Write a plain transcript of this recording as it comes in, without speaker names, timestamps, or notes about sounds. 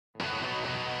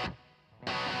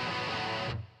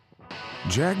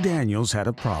Jack Daniels had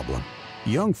a problem.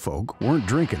 Young folk weren't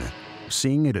drinking it,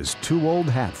 seeing it as too old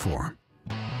hat for 'em.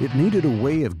 It needed a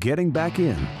way of getting back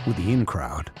in with the in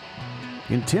crowd.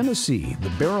 In Tennessee,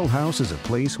 the Barrelhouse is a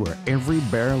place where every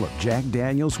barrel of Jack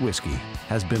Daniels whiskey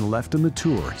has been left to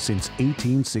mature since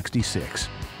 1866,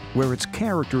 where its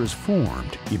character is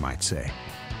formed, you might say.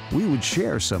 We would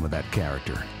share some of that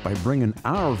character by bringing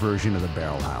our version of the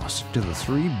Barrelhouse to the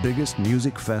 3 biggest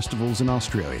music festivals in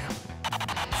Australia.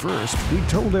 First, we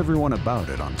told everyone about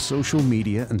it on social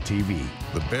media and TV.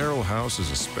 The Barrelhouse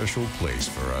is a special place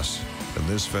for us, and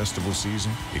this festival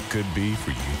season, it could be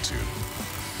for you too.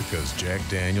 Because Jack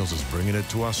Daniels is bringing it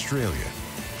to Australia,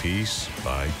 piece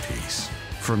by piece.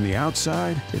 From the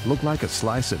outside, it looked like a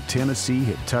slice of Tennessee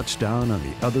had touched down on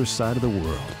the other side of the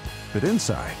world. But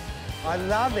inside, I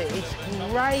love it, it's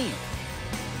great.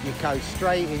 You go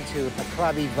straight into a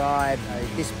clubby vibe.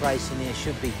 This place in here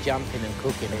should be jumping and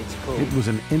cooking, it's cool. it was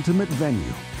an intimate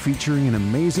venue featuring an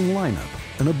amazing lineup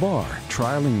and a bar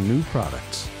trialing new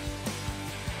products.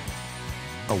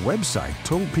 A website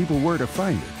told people where to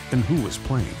find it and who was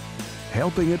playing,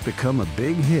 helping it become a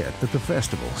big hit at the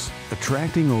festivals,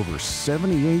 attracting over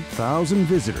 78,000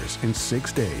 visitors in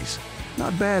 6 days.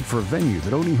 Not bad for a venue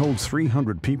that only holds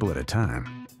 300 people at a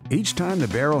time. Each time the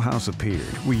Barrelhouse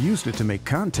appeared, we used it to make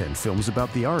content films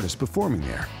about the artists performing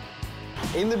there.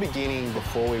 In the beginning,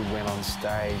 before we went on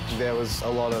stage, there was a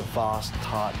lot of fast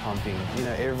heart pumping. You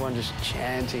know, everyone just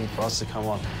chanting for us to come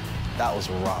on. That was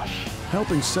a rush.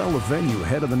 Helping sell the venue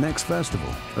ahead of the next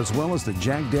festival, as well as the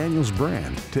Jack Daniels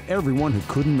brand to everyone who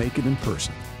couldn't make it in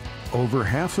person. Over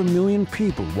 500,000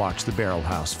 people watched the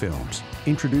Barrelhouse films,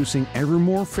 introducing ever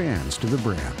more fans to the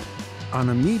brand. On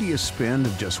a media spend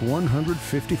of just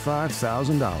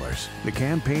 $155,000, the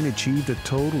campaign achieved a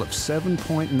total of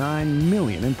 7.9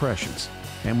 million impressions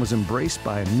and was embraced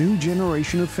by a new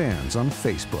generation of fans on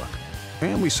Facebook.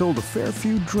 And we sold a fair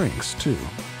few drinks, too,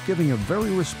 giving a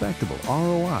very respectable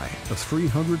ROI of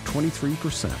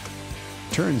 323%.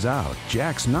 Turns out,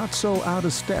 Jack's not so out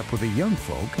of step with the young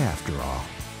folk after all.